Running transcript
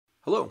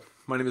Hello,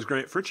 my name is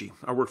Grant Fritchey.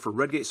 I work for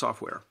Redgate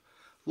Software.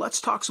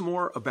 Let's talk some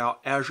more about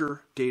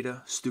Azure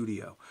Data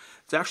Studio.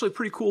 It's actually a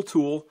pretty cool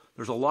tool.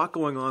 There's a lot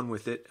going on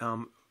with it.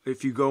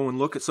 If you go and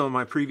look at some of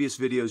my previous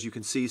videos, you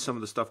can see some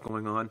of the stuff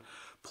going on.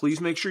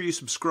 Please make sure you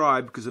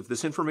subscribe, because if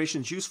this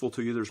information is useful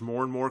to you, there's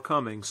more and more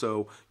coming.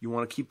 So you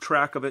want to keep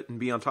track of it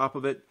and be on top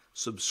of it.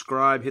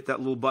 Subscribe, hit that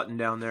little button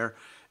down there,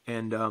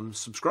 and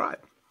subscribe.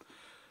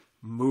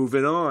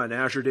 Moving on,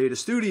 Azure Data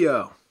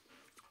Studio.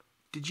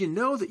 Did you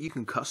know that you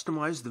can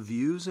customize the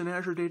views in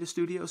Azure Data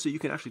Studio so you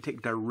can actually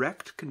take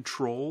direct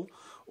control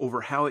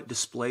over how it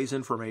displays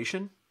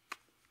information?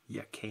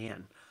 You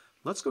can.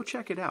 Let's go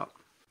check it out.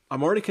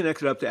 I'm already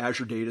connected up to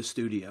Azure Data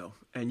Studio,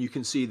 and you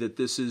can see that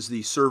this is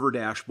the server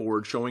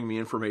dashboard showing me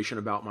information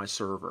about my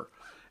server.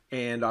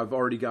 And I've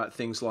already got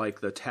things like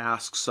the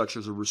tasks such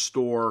as a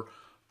restore,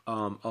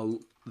 the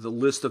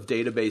list of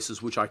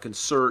databases which I can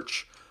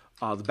search,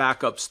 the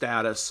backup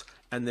status,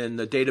 and then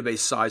the database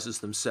sizes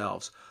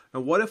themselves. Now,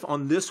 what if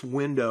on this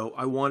window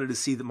I wanted to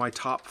see my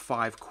top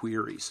 5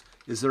 queries?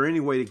 Is there any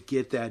way to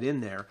get that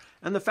in there?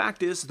 And the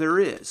fact is, there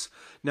is.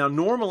 Now,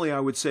 normally I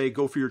would say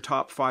go for your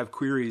top 5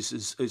 queries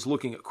is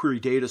looking at Query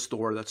Data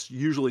Store. That's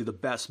usually the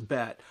best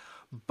bet.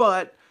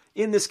 But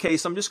in this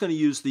case, I'm just going to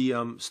use the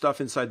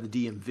stuff inside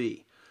the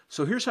DMV.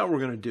 So here's how we're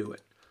going to do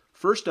it.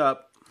 First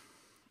up,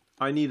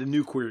 I need a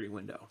new query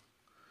window.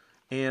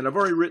 And I've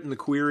already written the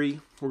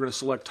query. We're going to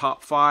select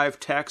top 5,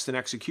 text, and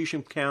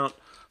execution count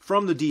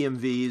from the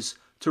DMVs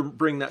to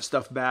bring that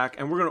stuff back,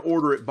 and we're going to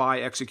order it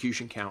by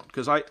execution count,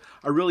 because I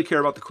really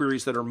care about the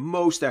queries that are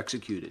most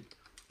executed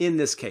in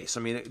this case. I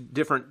mean,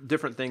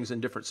 different things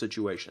in different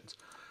situations.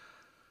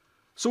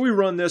 So we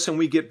run this and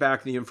we get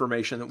back the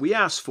information that we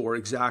asked for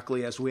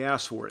exactly as we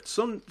asked for it.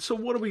 So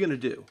what are we going to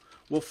do?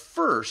 Well,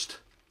 first,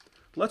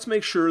 let's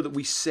make sure that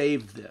we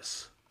save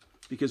this,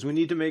 because we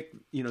need to make,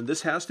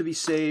 this has to be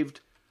saved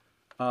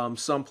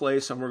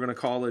someplace, and we're going to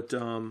call it,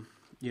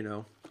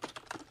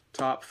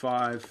 top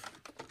 5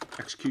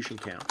 execution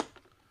count,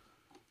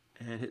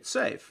 and hit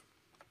save.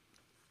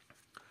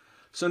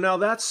 So now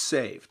that's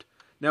saved.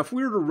 Now if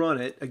we were to run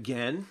it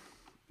again,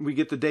 we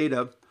get the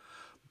data,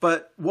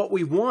 but what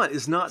we want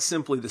is not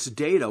simply this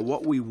data.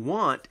 What we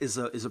want is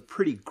a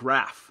pretty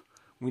graph.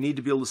 We need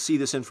to be able to see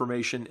this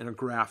information in a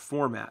graph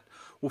format.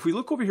 Well, if we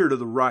look over here to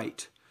the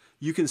right,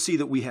 you can see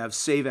that we have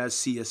save as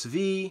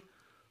CSV,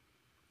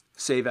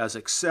 save as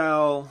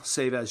Excel,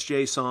 save as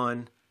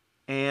JSON,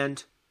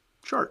 and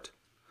chart.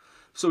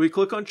 So we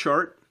click on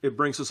chart. It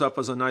brings us up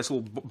as a nice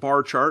little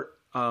bar chart.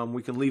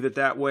 We can leave it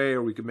that way,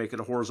 or we can make it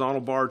a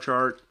horizontal bar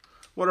chart,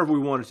 whatever we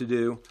want it to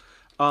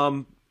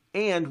do.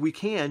 And we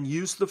can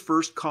use the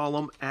first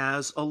column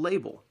as a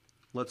label.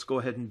 Let's go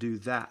ahead and do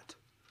that.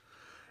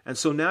 And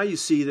so now you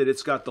see that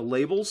it's got the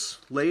labels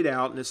laid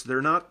out, and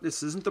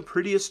this isn't the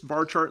prettiest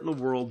bar chart in the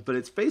world, but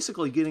it's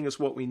basically getting us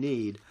what we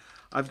need.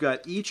 I've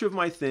got each of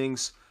my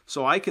things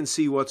so I can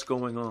see what's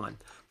going on.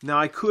 Now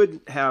I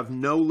could have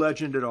no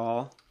legend at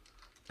all,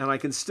 and I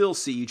can still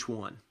see each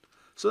one.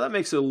 So that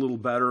makes it a little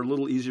better, a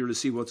little easier to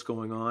see what's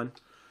going on.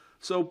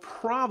 So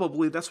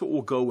probably that's what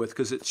we'll go with,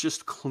 because it's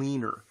just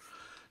cleaner.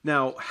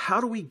 Now, how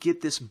do we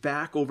get this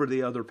back over to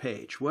the other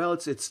page? Well,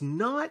 it's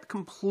not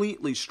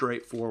completely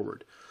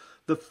straightforward.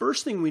 The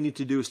first thing we need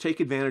to do is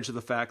take advantage of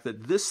the fact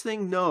that this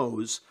thing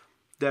knows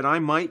that I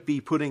might be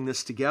putting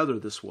this together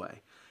this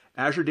way.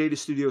 Azure Data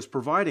Studio is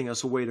providing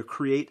us a way to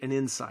create an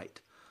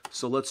insight.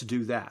 So let's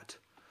do that.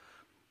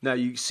 Now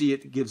you see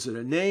it gives it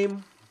a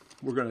name.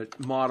 We're going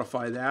to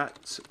modify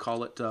that,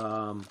 call it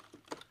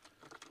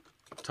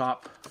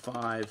top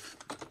 5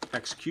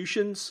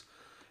 executions,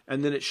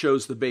 and then it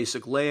shows the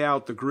basic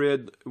layout, the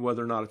grid,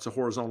 whether or not it's a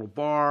horizontal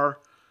bar,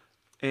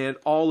 and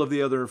all of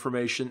the other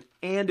information,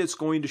 and it's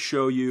going to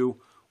show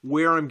you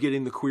where I'm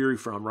getting the query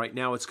from. Right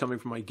now it's coming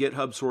from my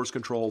GitHub source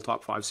control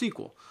top 5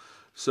 SQL.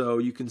 So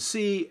you can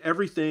see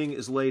everything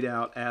is laid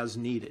out as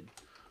needed.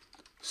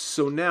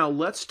 So now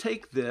let's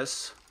take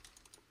this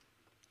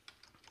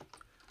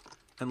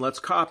and let's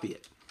copy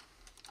it.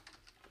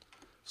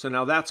 So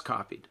now that's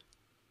copied.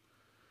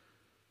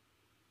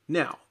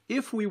 Now,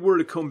 if we were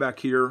to come back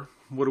here,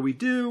 what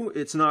do?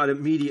 It's not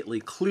immediately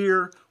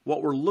clear.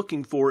 What we're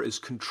looking for is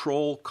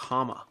control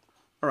comma.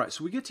 All right,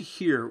 so we get to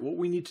here. What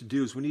we need to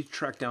do is we need to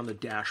track down the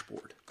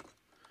dashboard.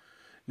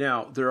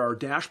 Now, there are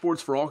dashboards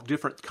for all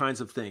different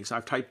kinds of things.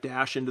 I've typed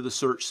dash into the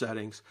search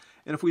settings,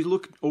 and if we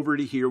look over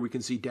to here, we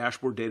can see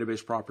dashboard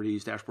database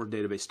properties, dashboard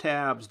database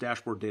tabs,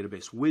 dashboard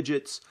database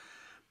widgets.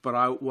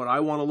 But what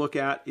I want to look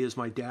at is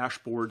my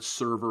dashboard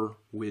server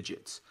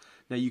widgets.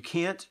 Now you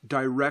can't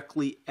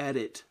directly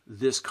edit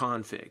this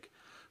config.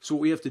 So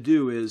what we have to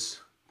do is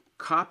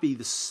copy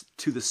this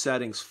to the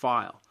settings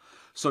file.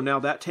 So now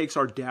that takes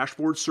our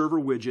dashboard server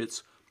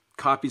widgets,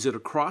 copies it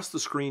across the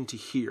screen to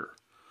here,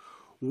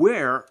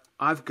 where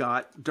I've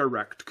got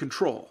direct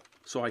control.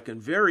 So I can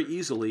very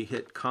easily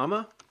hit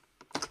comma,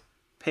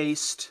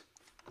 paste,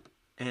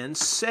 and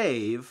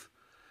save.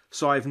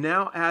 So I've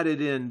now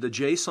added in the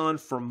JSON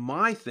from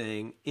my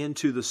thing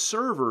into the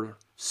server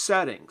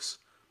settings.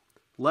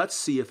 Let's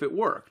see if it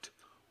worked.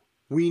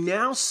 We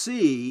now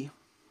see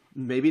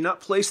maybe not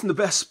placed in the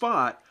best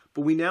spot,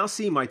 but we now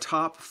see my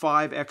top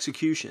 5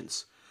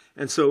 executions.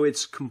 And so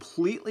it's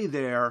completely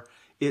there.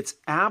 It's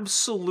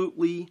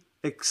absolutely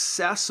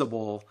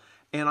accessible,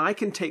 and I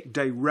can take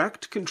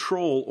direct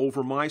control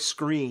over my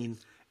screen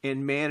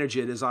and manage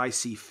it as I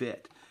see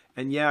fit.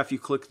 And yeah, if you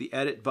click the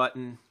edit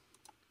button,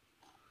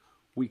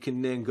 we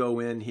can then go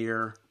in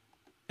here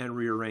and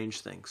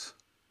rearrange things.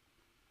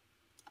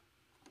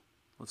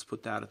 Let's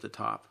put that at the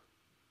top,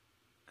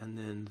 and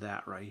then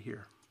that right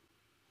here.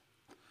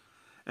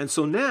 And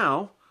so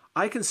now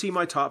I can see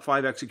my top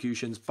 5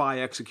 executions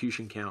by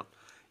execution count,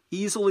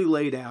 easily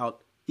laid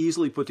out,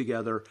 easily put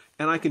together,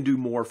 and I can do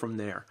more from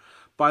there.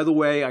 By the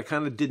way, I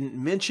kind of didn't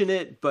mention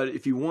it, but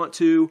if you want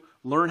to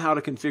learn how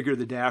to configure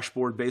the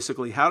dashboard,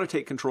 basically how to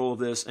take control of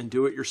this and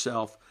do it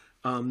yourself,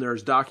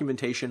 there's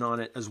documentation on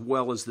it as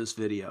well as this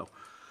video.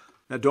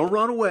 Now don't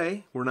run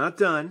away, we're not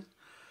done.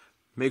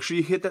 Make sure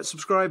you hit that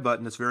subscribe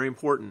button, it's very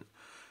important.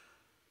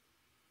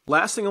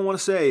 Last thing I want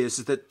to say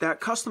is that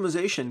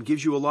customization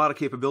gives you a lot of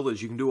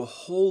capabilities. You can do a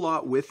whole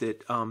lot with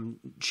it,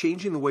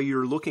 changing the way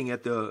you're looking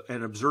at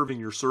and observing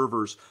your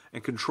servers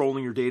and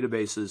controlling your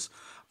databases.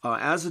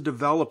 As a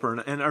developer,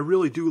 and I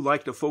really do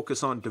like to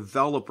focus on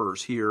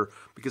developers here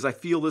because I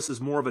feel this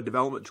is more of a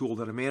development tool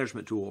than a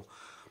management tool.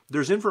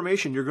 There's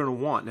information you're going to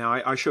want. Now,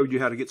 I showed you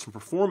how to get some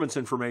performance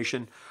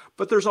information,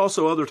 but there's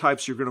also other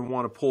types you're going to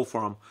want to pull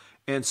from.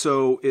 And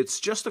so it's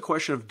just a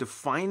question of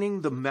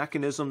defining the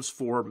mechanisms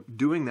for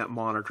doing that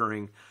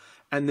monitoring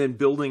and then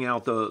building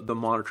out the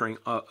monitoring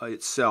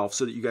itself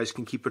so that you guys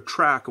can keep a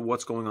track of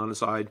what's going on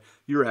inside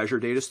your Azure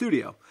Data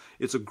Studio.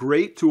 It's a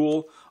great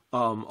tool, a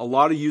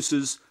lot of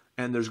uses,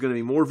 and there's going to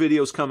be more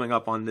videos coming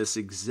up on this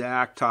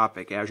exact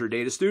topic, Azure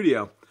Data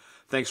Studio.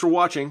 Thanks for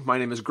watching. My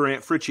name is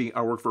Grant Fritchey.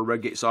 I work for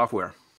Redgate Software.